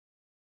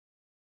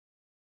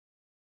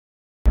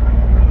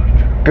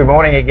Good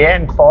morning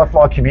again,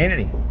 Firefly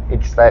community.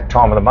 It's that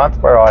time of the month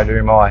where I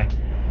do my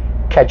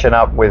catching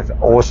up with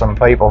awesome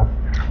people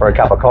for a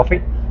cup of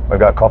coffee. We've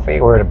got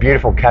coffee. We're at a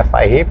beautiful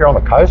cafe here. If you're on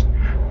the coast,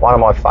 one of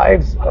my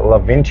faves, La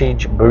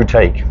Vintage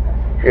Boutique.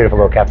 Beautiful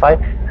little cafe,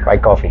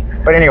 great coffee.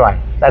 But anyway,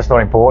 that's not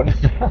important.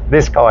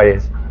 This guy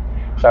is.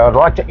 So I'd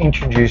like to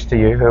introduce to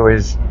you who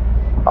is,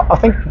 I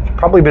think,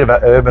 probably a bit of an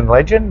urban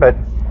legend, but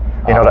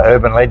you're not an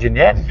urban legend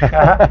yet.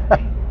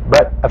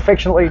 But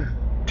affectionately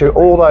to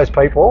all those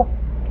people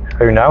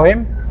who know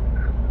him,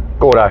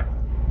 Gordo.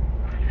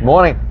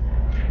 Morning.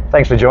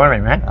 Thanks for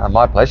joining me, man.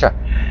 My pleasure.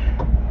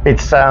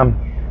 It's a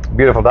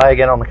beautiful day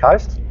again on the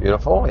coast.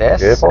 Beautiful,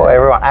 yes. Beautiful,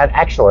 everyone. And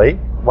actually,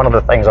 one of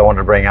the things I wanted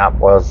to bring up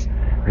was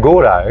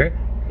Gordo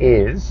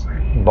is,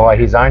 by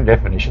his own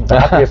definition, the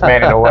happiest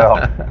man in the world.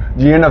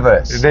 The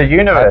universe. The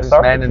universe.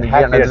 Happiest man in the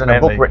universe. There's a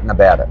book written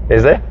about it.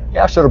 Is there?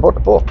 Yeah, I should have bought the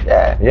book.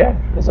 Yeah. Yeah.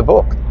 There's a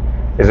book.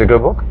 Is it a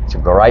good book? It's a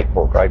great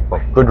book. Great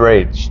book. Good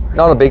read.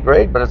 Not a big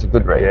read, but it's a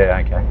good read. Yeah,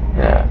 okay.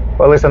 Yeah.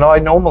 Well, listen, I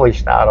normally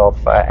start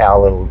off our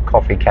little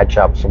coffee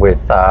catch-ups with,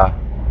 and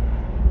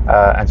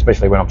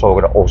especially when I'm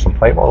talking to awesome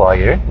people like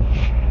you,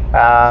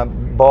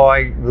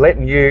 by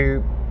letting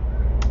you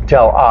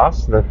tell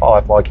us, the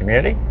Firefly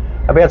community,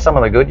 about some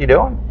of the good you're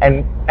doing,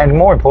 and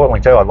more importantly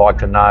too, I'd like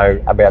to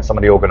know about some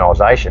of the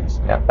organisations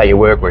that you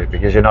work with,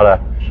 because you're not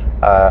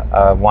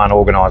a one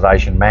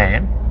organisation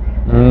man.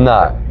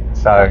 No.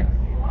 So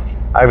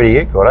over to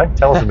you, Gordo.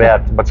 Tell us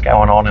about what's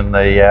going on in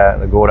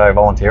the Gordo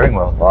volunteering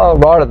world. Well,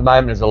 right at the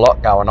moment there's a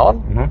lot going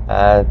on.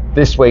 Mm-hmm.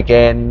 This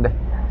weekend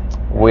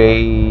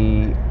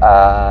we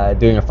are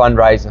doing a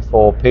fundraiser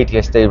for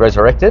PTSD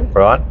Resurrected.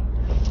 Right.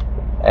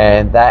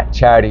 And that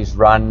charity is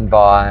run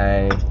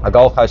by a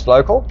Gold Coast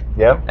local,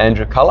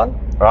 Andrew Cullen,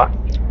 right,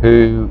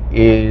 who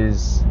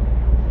is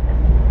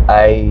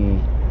a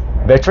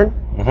veteran,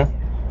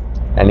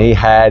 and he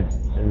had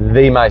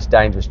the most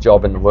dangerous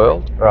job in the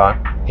world. Right.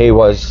 He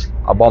was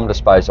a bomb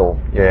disposal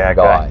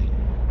guy.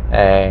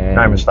 And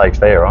no mistakes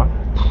there, right?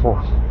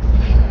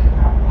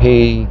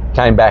 He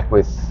came back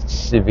with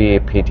severe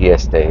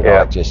PTSD,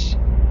 like just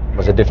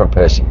was a different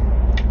person.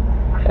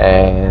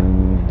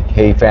 And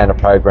he found a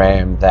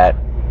program that,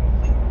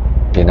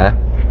 you know,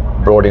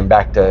 brought him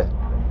back to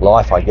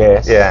life, I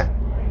guess. Yeah.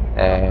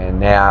 And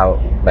now,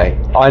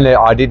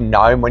 I didn't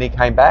know him when he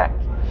came back,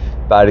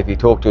 but if you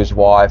talk to his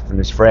wife and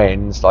his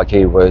friends, like,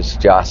 he was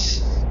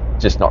just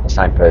not the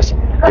same person.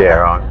 Yeah,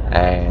 right.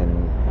 And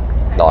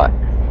like,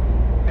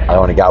 I don't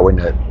want to go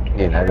into,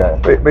 you know,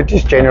 but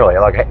just generally,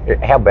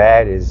 like, how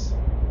bad is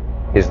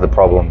the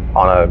problem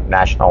on a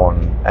national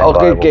and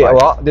global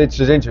basis? Well, this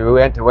was interesting. We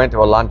went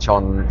to a lunch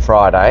on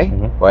Friday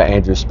where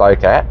Andrew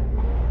spoke at,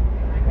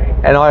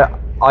 and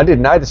I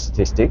didn't know the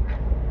statistic,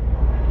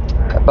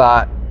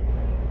 but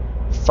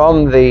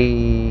from I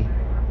think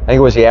it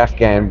was the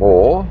Afghan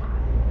war,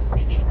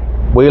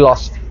 we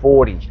lost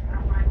 40.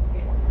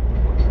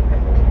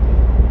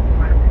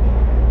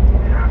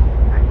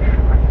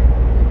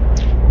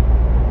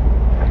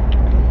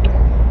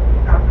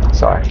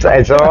 Sorry.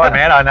 It's all right,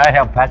 man. I know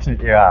how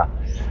passionate you are.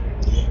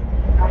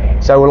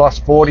 So we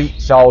lost 40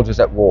 soldiers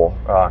at war.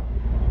 Right.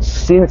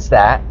 Since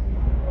that,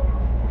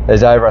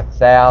 there's over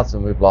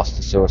 1,000 we've lost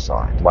to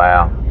suicide.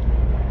 Wow.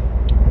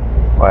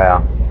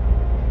 Wow.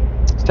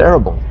 It's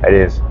terrible. It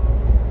is.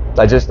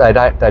 They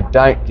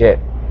don't get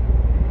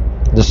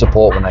the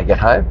support when they get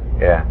home.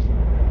 Yeah.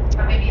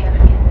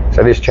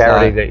 So this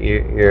charity that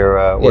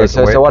you're working with.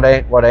 So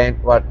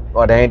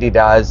what Andy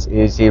does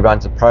is he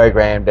runs a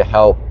program to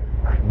help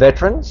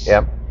veterans,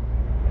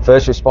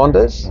 first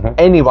responders,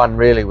 anyone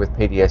really with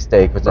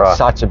PTSD, because it's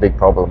such a big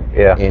problem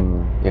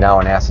in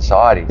our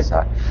society.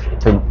 So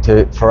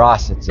for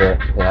us, it's a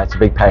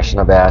big passion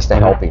of ours to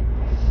help him.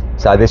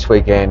 So this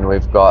weekend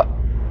we've got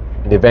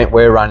the event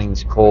we're running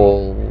is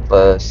called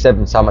the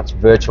 7 Summits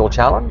Virtual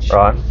Challenge.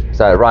 Right.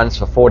 So it runs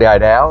for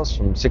 48 hours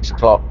from 6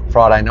 o'clock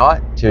Friday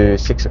night to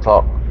 6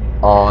 o'clock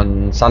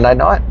on Sunday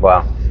night.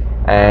 Wow.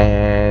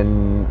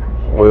 And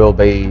we'll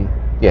be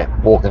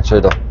walking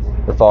through the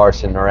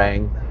forest in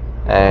Nerang,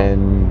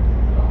 and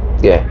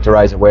to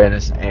raise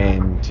awareness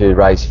and to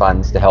raise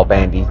funds to help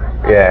Andy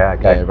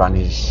run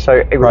his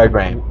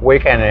program.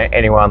 Weekend,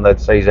 anyone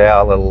that sees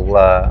our little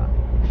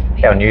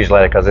our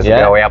newsletter, because this will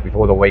go out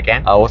before the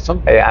weekend.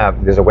 Awesome.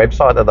 There's a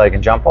website that they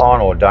can jump on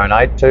or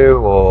donate to,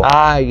 or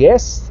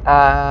yes.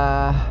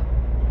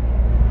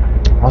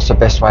 What's the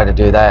best way to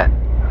do that?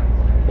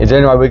 Is there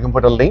any way we can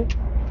put a link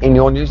in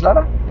your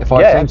newsletter if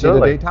I send you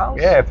the details?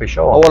 Yeah, for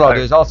sure. Well, what I'll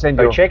do is I'll send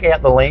you. So check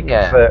out the link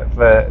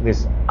for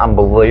this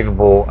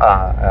unbelievable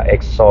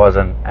exercise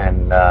and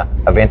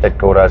event that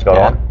Gordo's got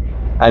on.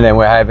 And then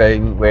we're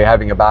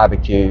having a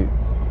barbecue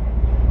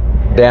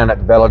down at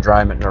the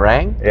Velodrome at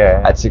Nerang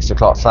at 6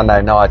 o'clock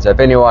Sunday night. So if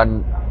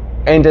anyone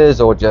enters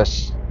or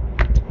just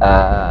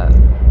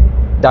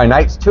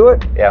donates to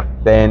it,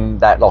 then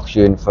that locks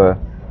you in for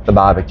the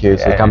barbecue.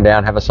 So come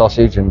down, have a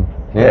sausage, and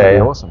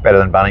awesome. Better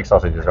than Bunnings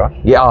sausages, right?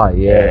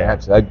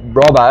 Absolutely.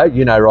 Robbo,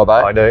 you know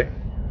Robbo. I do.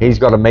 He's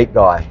got a meat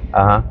guy,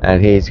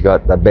 and he's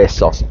got the best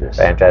sausages.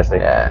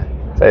 Fantastic. Yeah.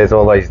 there's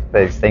all these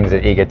things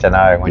that you get to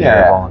know when you're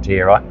a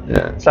volunteer, right?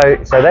 Yeah.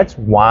 So that's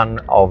one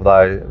of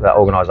the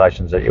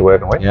organisations that you're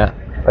working with. Yeah.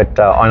 But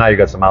I know you've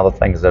got some other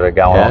things that are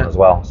going on as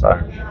well. So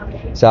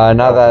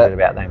another a bit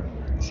about them.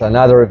 So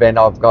another event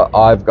I've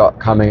got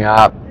coming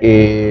up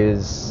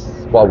is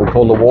what we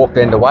call the Walk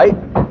End Away,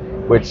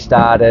 which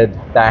started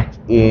back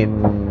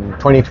in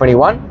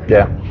 2021.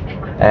 Yeah.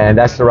 And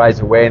that's to raise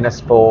awareness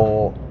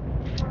for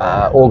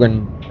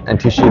organ and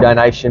tissue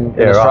donation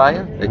in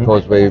Australia,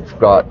 because we've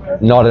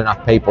got not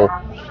enough people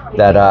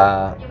that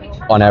are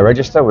on our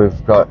register.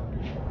 We've got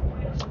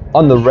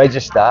on the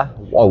register,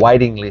 a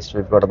waiting list,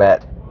 we've got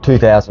about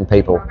 2,000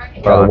 people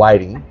that are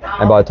waiting,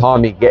 and by the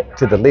time you get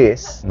to the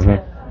list,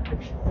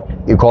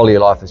 your quality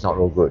of life is not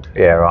real good.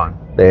 Yeah, right.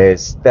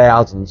 There's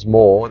thousands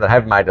more that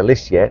haven't made a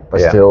list yet,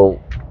 but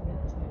still,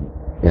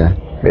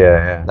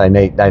 they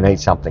need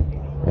something.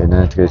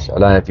 Because I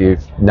don't know if you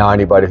know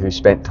anybody who's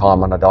spent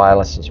time on a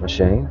dialysis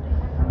machine.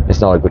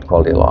 It's not a good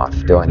quality of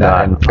life doing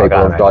that, and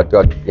people have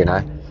got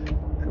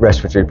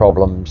respiratory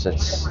problems.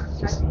 It's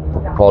just,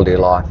 quality of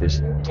life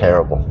is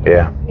terrible.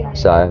 Yeah.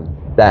 So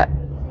that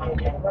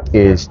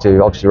is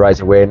to obviously raise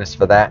awareness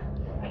for that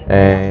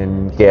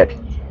and get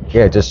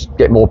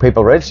more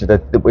people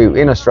registered.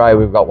 In Australia,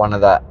 we've got one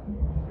of the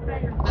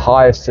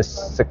highest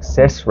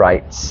success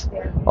rates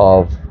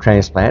of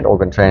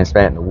organ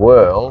transplant in the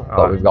world,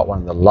 but we've got one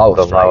of the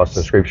lowest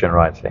subscription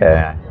rates.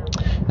 Yeah.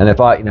 And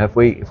if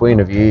we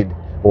interviewed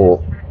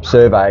or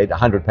surveyed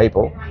 100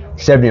 people,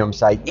 70 of them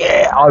say,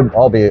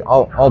 I'll be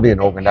an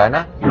organ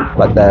donor.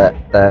 But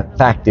the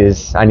fact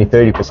is, only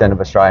 30%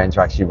 of Australians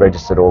are actually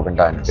registered organ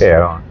donors. Yeah,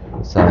 right.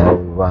 So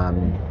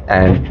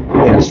and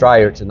in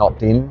Australia, it's an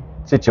opt-in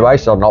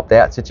situation or an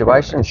opt-out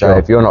situation. So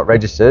if you're not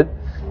registered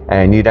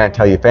and you don't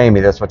tell your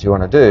family that's what you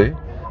want to do,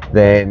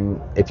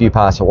 then if you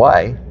pass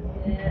away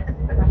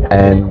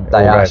and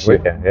they ask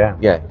you,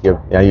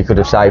 you could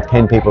have saved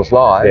 10 people's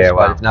lives,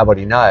 but if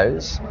nobody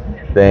knows,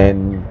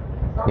 then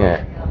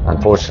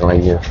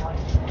unfortunately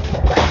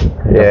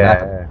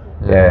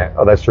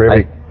Oh, that's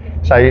terrific.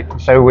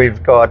 So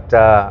we've got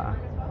a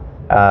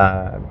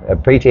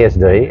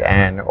PTSD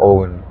and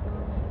organ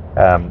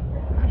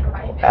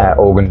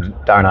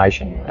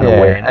donation and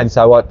awareness. And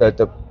so what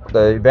the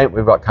event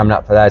we've got coming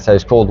up for that, so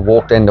it's called the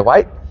Walk End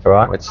Away.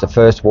 Right. It's the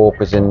first walk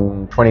was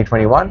in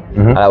 2021.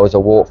 It was a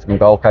walk from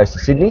Gold Coast to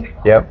Sydney.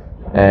 Yep.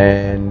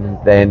 And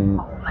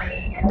then,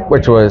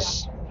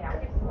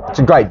 it's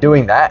great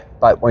doing that,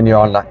 but when you're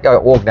on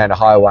walking down the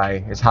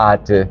highway, it's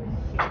hard to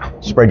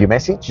spread your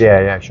message.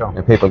 Yeah, sure.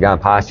 And people are going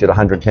past you at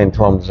 110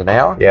 kilometres an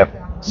hour. Yep.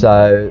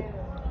 So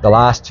the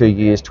last 2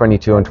 years,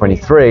 22 and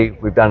 23,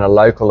 we've done a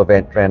local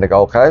event around the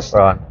Gold Coast.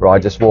 Right. Where I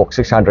just walk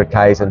 600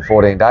 Ks in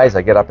 14 days.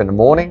 I get up in the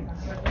morning,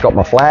 got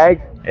my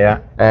flag. Yeah.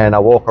 And I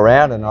walk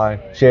around and I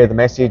share the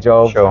message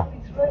of,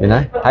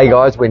 hey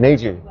guys, we need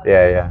you.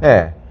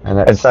 Yeah.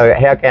 And so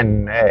how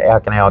can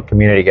our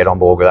community get on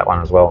board with that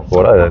one as well?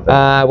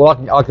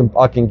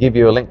 I can give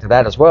you a link to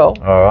that as well.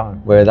 All right.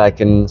 Where they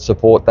can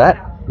support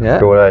that. Yeah.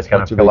 It's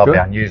going to fill up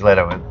our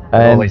newsletter with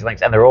all these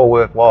links, and they're all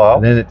worthwhile.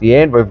 And then at the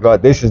end, we've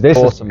got this is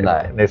awesome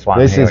though. This one.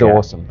 This is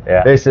awesome.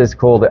 Yeah. This is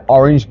called the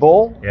Orange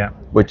Ball. Yeah.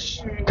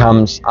 Which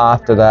comes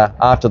after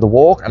the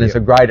walk, and it's a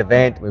great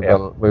event.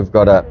 We've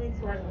got a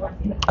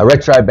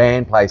retro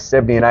band plays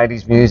 70s and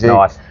 80s music.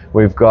 Nice.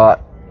 We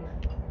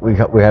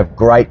have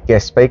great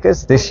guest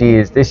speakers. This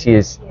year's.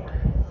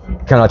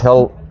 Can I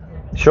tell?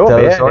 Sure.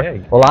 Tell the story?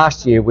 Yeah. Well,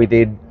 last year we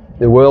did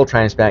the World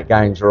Transplant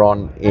Games were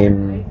on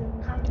in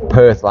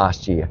Perth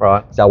last year.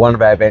 Right. So one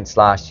of our events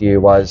last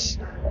year was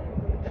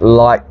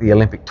like the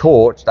Olympic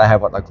torch. They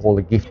have what they call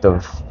the Gift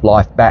of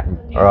Life baton.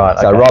 Right.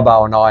 So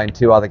Robbo and I and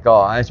two other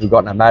guys, we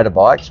got in our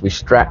motorbikes. We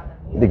strapped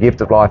the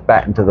Gift of Life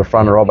baton to the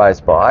front of Robbo's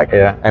bike.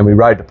 Yeah. And we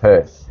rode to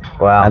Perth.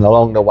 Wow. And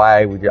along the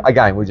way, we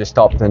just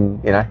stopped and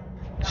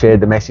shared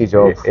the message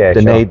of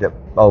the need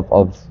of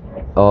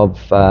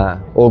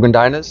organ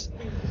donors.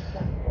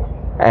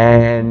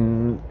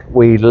 And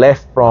we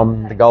left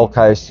from the Gold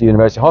Coast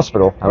University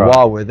Hospital, and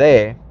while we're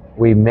there,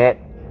 we met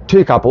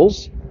two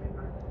couples,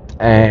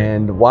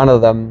 and one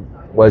of them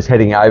was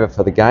heading over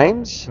for the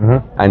games,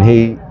 and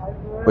he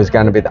was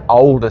going to be the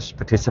oldest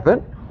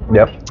participant.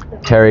 Yep.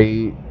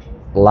 Terry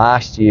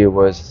last year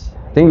I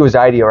think he was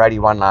 80 or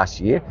 81 last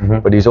year,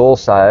 but he's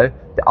also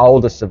the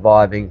oldest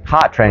surviving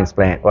heart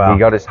transplant. Wow. He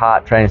got his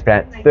heart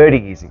transplant 30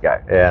 years ago.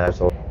 Yeah, that's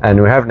awesome. And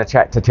we were having a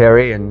chat to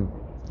Terry, and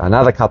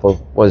another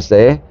couple was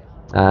there,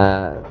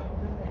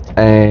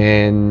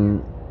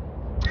 and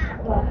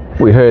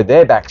we heard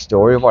their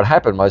backstory. And what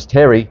happened was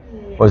Terry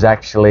was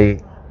actually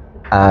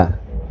a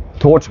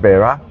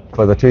torchbearer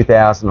for the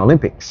 2000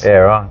 Olympics. Yeah,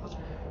 right.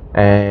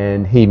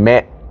 And he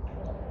met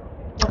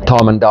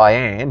Tom and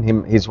Diane,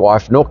 his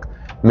wife Nook,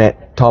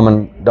 met Tom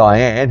and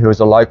Diane, who was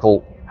a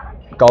local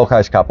Gold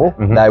Coast couple.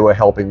 They were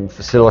helping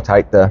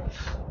facilitate the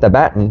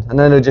baton, and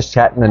then they were just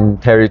chatting,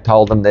 and Terry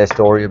told them their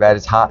story about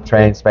his heart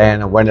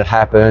transplant and when it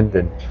happened,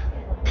 and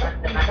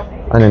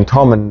then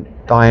Tom and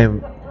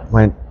Diane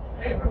went,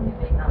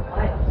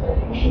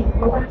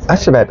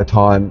 that's about the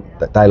time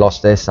that they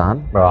lost their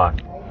son. Right.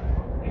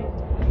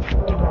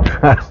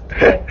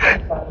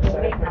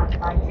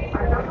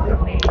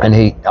 And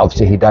he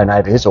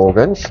donated his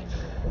organs.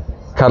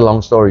 Cut a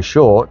long story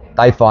short,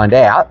 they find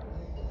out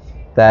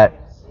that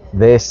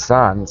their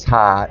son's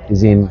heart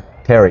is in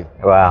Terry.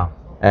 Wow.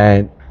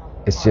 And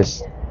it's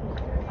just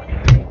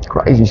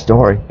crazy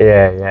story.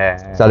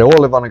 Yeah. So they all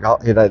live on the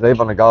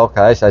Gold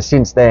Coast. So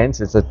since then,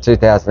 since the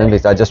 2000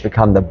 Olympics, they just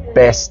become the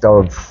best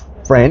of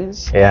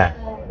friends. Yeah.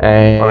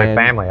 And like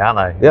family,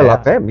 aren't they? Yeah,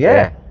 like family.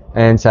 Yeah.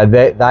 And so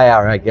they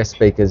are our guest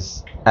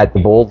speakers at the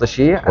ball this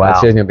year. And Wow.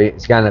 it's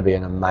going to be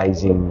an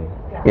amazing.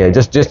 Yeah,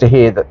 just to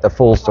hear the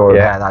full story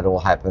of how that all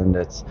happened.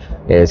 It's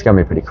going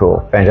to be pretty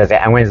cool. Fantastic.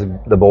 And when's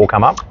the ball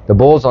come up? The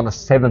ball's on the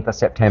 7th of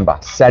September,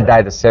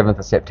 Saturday the 7th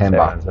of September.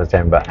 7th of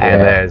September.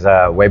 And there's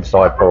a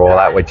website for all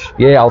that, which...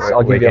 Yeah,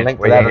 I'll give you a link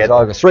for that as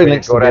well. There's 3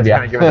 links to give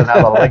you. Give us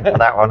another link for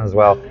that one as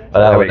well.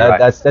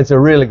 That's a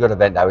really good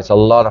event though. It's a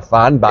lot of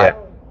fun, but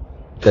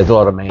there's a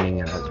lot of meaning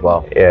in it as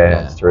well.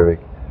 Yeah, it's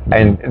terrific.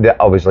 And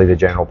obviously the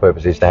general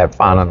purpose is to have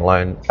fun and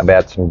learn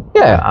about some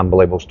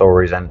unbelievable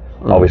stories, and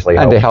obviously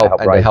help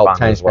raise funds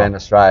Transplant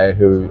Australia,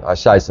 who are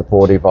so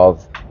supportive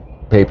of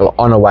people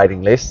on a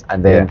waiting list,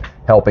 and then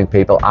helping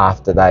people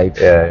after they've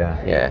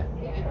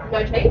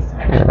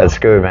That's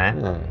good,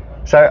 man.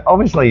 So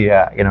obviously,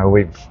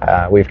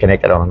 we've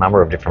connected on a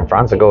number of different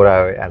fronts.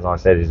 Gordo, as I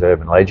said, is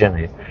urban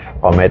legend.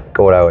 I met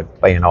Gordo at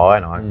BNI,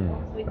 and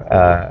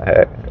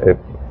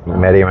I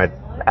met him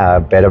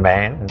at Better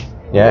Man.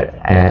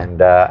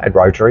 And at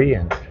Rotary,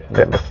 and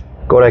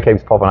Gordo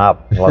keeps popping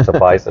up in lots of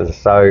places.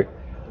 So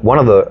one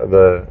of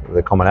the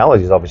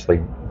commonalities is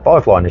obviously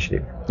Firefly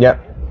Initiative. Yep.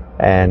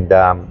 And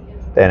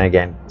then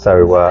again,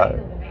 so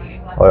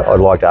I'd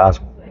like to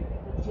ask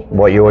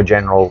what your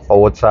general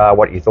thoughts are,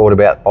 what you thought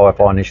about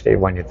Firefly Initiative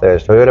when you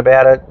first heard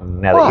about it, and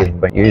now that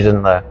you've been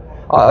using the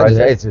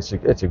process.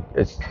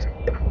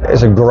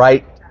 It's a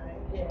great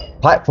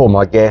platform,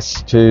 I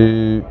guess,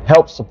 to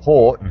help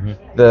support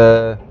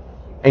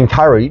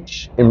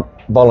encourage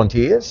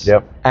volunteers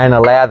and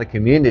allow the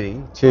community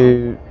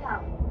to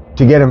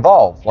get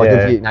involved. Like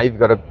if you've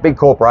got a big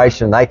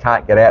corporation, they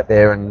can't get out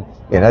there and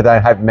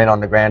don't have men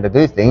on the ground to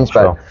do things,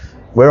 but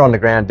we're on the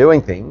ground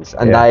doing things,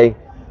 and they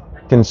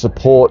can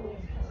support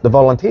the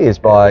volunteers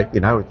by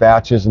with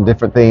vouchers and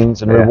different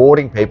things, and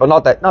rewarding people.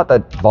 Not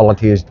that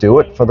volunteers do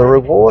it for the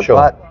reward,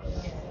 but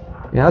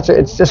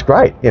it's just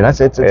great.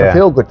 It's a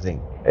feel good thing.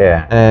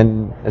 Yeah,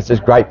 and it's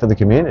just great for the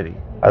community.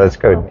 Oh, that's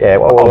good. Yeah,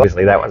 well,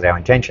 obviously that was our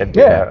intention.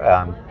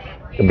 Yeah.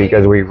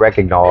 Because we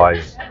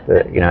recognise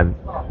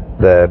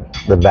the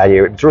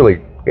value. It's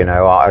really,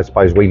 I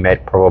suppose we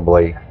met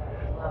probably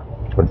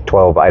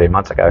 12, 18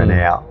 months ago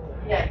now,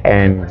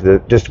 and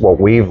just what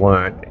we've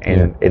learned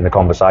in the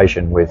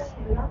conversation with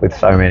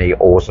so many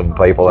awesome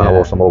people and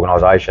awesome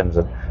organisations,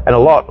 and a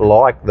lot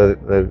like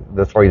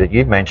the 3 that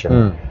you've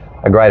mentioned,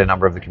 a greater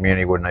number of the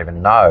community wouldn't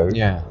even know.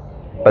 Yeah.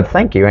 But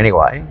thank you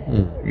anyway.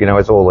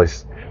 It's all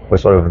this. We're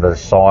sort of the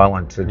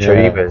silent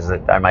achievers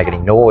that don't make any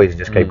noise,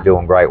 just keep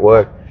doing great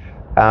work.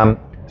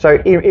 So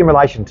in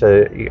relation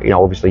to,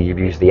 obviously you've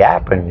used the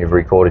app and you've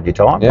recorded your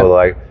time,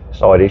 although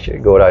side issue,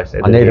 Gordo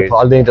said I need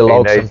to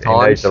log some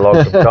time. He needs to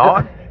log some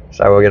time,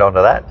 so we'll get on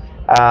to that.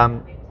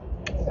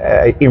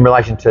 In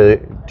relation to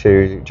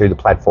the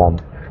platform,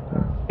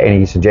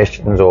 any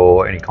suggestions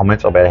or any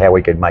comments about how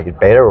we could make it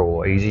better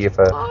or easier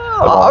for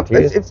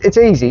volunteers? It's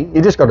easy,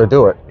 you just got to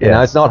do it.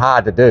 It's not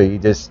hard to do, you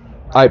just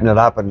open it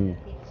up and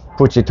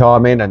put your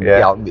time in, and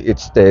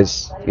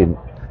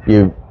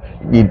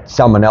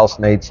someone else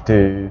needs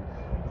to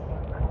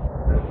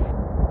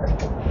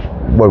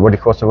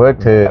what's the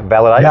word, to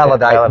validate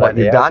what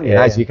you've done.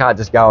 So you can't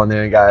just go in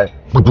there and go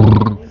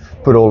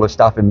put all the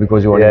stuff in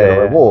because you want to get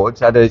a reward.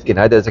 So there's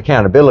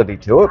accountability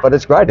to it, but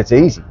it's great. It's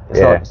easy.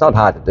 It's not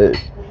hard to do.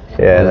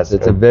 Yeah, it's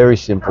a very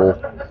simple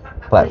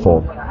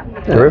platform.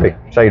 Terrific.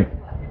 So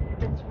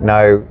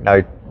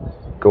no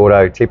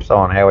Gordo tips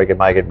on how we can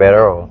make it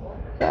better, or?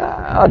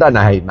 I don't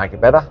know how you'd make it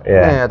better.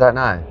 I don't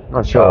know.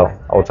 Not sure. Well,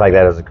 I'll take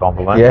that as a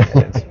compliment. Yeah.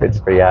 It's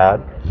pretty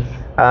hard.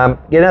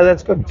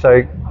 That's good.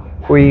 So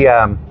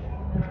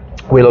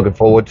we're looking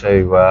forward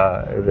to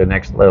the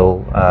next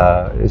little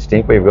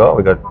stint we've got.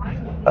 We've got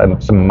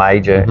some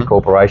major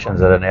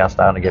corporations that are now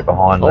starting to get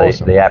behind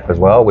the app as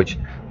well, which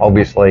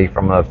obviously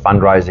from a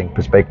fundraising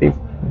perspective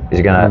is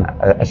going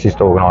to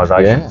assist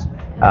organisations,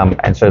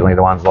 and certainly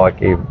the ones like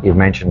you've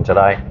mentioned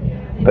today.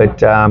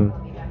 But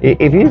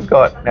if you've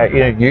got,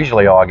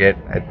 usually I get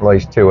at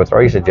least 2 or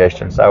 3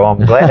 suggestions, so I'm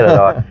glad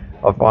that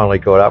I finally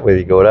caught up with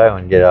you, Gordo,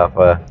 and get up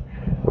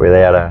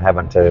without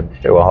having to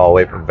do a whole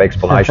heap of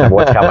explanation of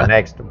what's coming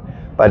next.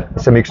 But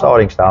some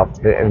exciting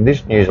stuff. In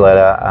this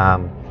newsletter,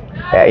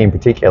 in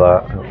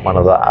particular, one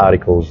of the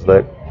articles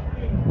that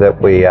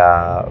we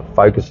are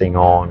focusing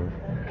on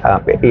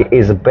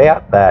is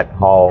about that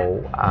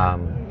whole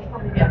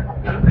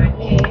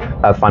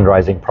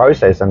fundraising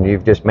process, and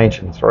you've just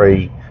mentioned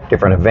 3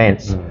 different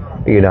events.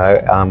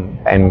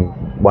 And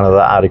one of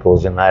the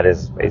articles in that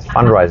is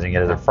fundraising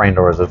it as a friend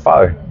or as a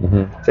foe.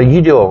 So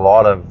you do a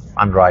lot of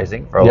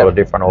fundraising for a lot of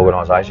different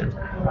organisations.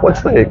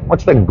 What's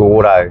the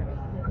Gordo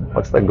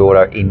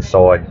Gordo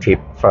inside tip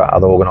for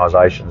other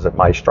organisations that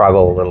may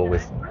struggle a little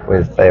with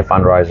their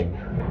fundraising?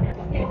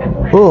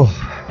 Oh,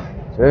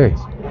 jeez.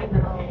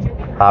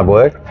 Hard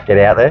work. Get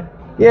out there.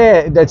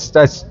 Yeah,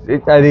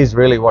 that is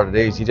really what it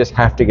is. You just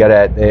have to get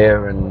out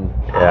there and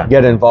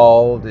get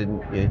involved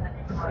and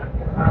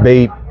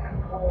be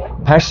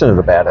passionate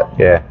about it.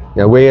 Yeah.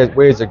 You know, we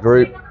as a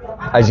group,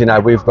 as you know,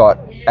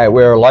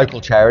 we're a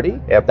local charity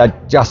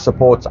that just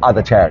supports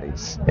other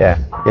charities. Yeah.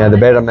 You know, the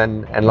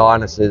Betterman and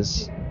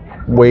Lionesses,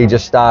 we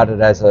just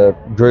started as a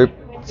group,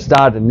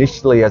 started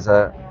initially as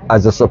a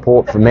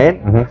support for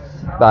men,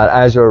 but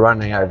as we were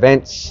running our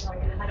events,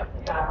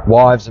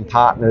 wives and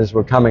partners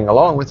were coming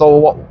along with,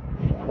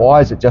 why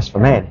is it just for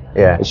men?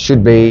 Yeah. It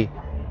should be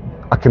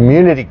a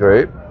community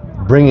group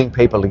bringing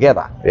people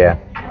together. Yeah.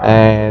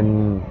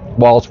 And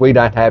whilst we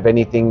don't have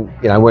anything,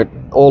 you know,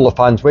 all the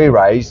funds we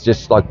raise,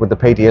 just like with the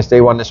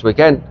PTSD one this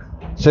weekend,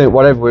 so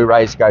whatever we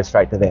raise goes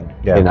straight to them.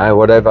 Yeah. You know,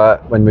 when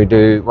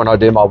I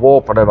do my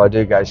walk, whatever I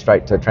do goes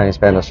straight to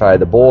Transparent Australia.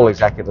 The ball,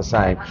 exactly the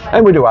same.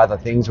 And we do other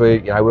things.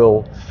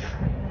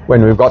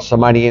 When we've got some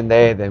money in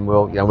there, then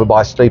we'll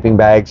buy sleeping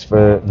bags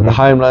for the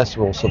homeless.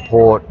 We'll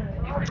support,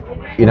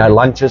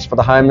 lunches for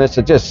the homeless.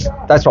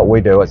 That's what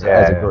we do as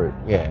a group.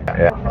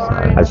 Yeah.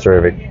 So, that's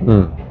terrific.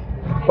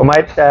 Well,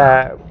 mate,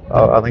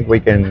 I think we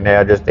can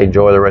now just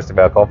enjoy the rest of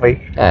our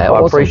coffee. I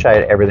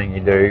appreciate everything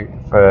you do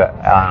for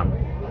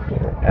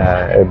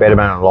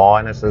Betterman and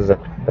Lionesses, a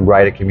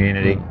greater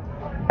community,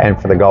 and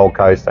for the Gold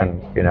Coast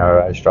and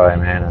Australia,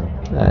 man.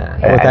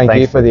 And thank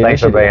you for the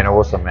thanks initiative. for being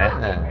awesome,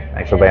 man.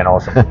 Thanks for being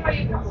awesome.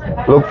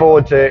 Look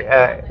forward to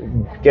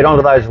get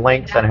onto those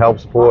links and help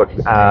support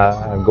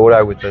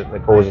Gordo with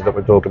the causes that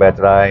we talked about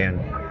today,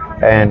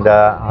 and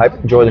I hope you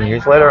enjoy the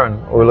newsletter,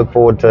 and we look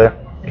forward to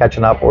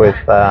catching up with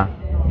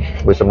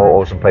some more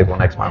awesome people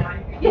next month.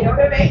 See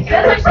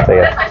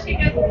ya.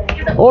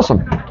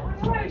 Awesome.